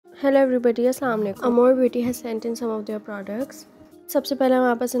Hello everybody, अस्सलाम वालेकुम। अमोर beauty has sent in some of their products. सबसे पहले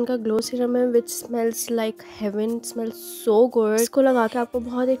हमारे पास इनका ग्लो सीरम है विच smells like heaven, smells so good. इसको लगा के आपको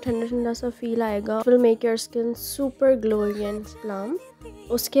बहुत एक ठंडा ठंडा सा फील आएगा। Will make your skin super glowy and plum.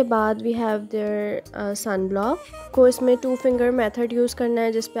 उसके बाद we have their sun block को इसमें 2 फिंगर मेथड यूज़ करना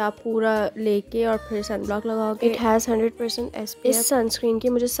है, जिसपे आप पूरा लेके और फिर सन ब्लॉक लगाओगे। It has 100% SPF। इस सनस्क्रीन की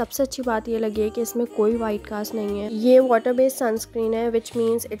मुझे सबसे अच्छी बात ये लगी है कि इसमें कोई वाइट कास्ट नहीं है। ये वाटर बेस्ड सनस्क्रीन है which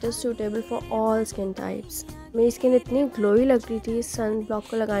means it is suitable for all skin types. मेरी स्किन इतनी ग्लोई लग रही थी सन ब्लॉक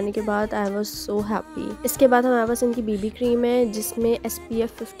को लगाने के बाद, आई वॉज सो हैप्पी। इसके बाद हमारे पास इनकी BB क्रीम है जिसमें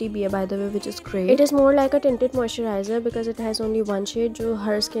SPF 50 भी है by the way, which is great. It is more like a tinted moisturiser because it has only 1 shade जो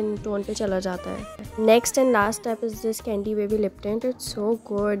हर स्किन टोन पे चला जाता है। Next and last step is this candy baby lip tint. It's so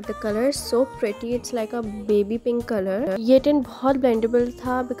good, the colour is so pretty, it's like a baby pink colour. ये tint बहुत blendable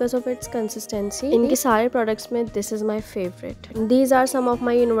था because of its consistency. इनके सारे products में this is my favourite. These are some of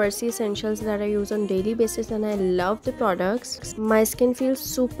my university essentials that I use on daily basis and I love the products. My skin feels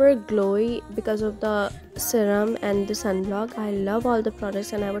super glowy because of the serum and the sunblock. I love all the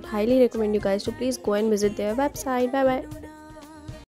products and I would highly recommend you guys to please go and visit their website. Bye bye.